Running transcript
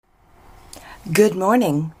Good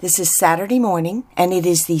morning. This is Saturday morning, and it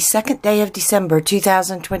is the second day of December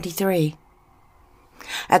 2023.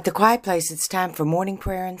 At the Quiet Place, it's time for morning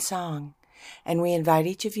prayer and song, and we invite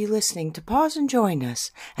each of you listening to pause and join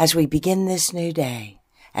us as we begin this new day,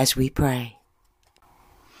 as we pray.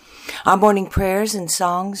 Our morning prayers and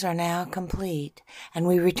songs are now complete, and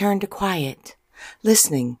we return to quiet,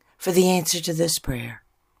 listening for the answer to this prayer.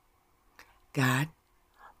 God,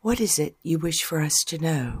 what is it you wish for us to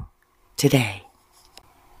know today?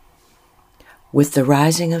 With the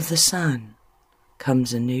rising of the sun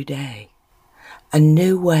comes a new day, a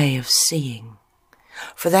new way of seeing.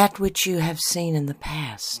 For that which you have seen in the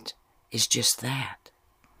past is just that,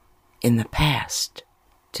 in the past,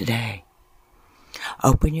 today.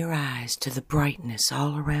 Open your eyes to the brightness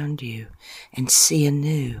all around you and see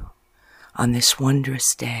anew on this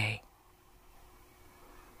wondrous day.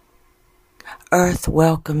 Earth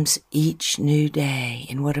welcomes each new day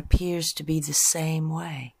in what appears to be the same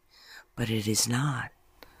way, but it is not.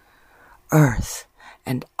 Earth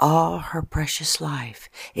and all her precious life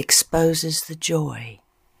exposes the joy,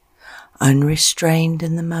 unrestrained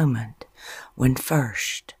in the moment when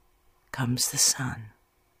first comes the sun.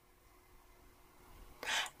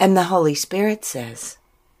 And the Holy Spirit says,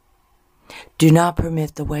 do not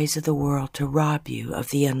permit the ways of the world to rob you of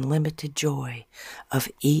the unlimited joy of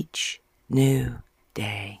each new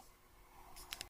day.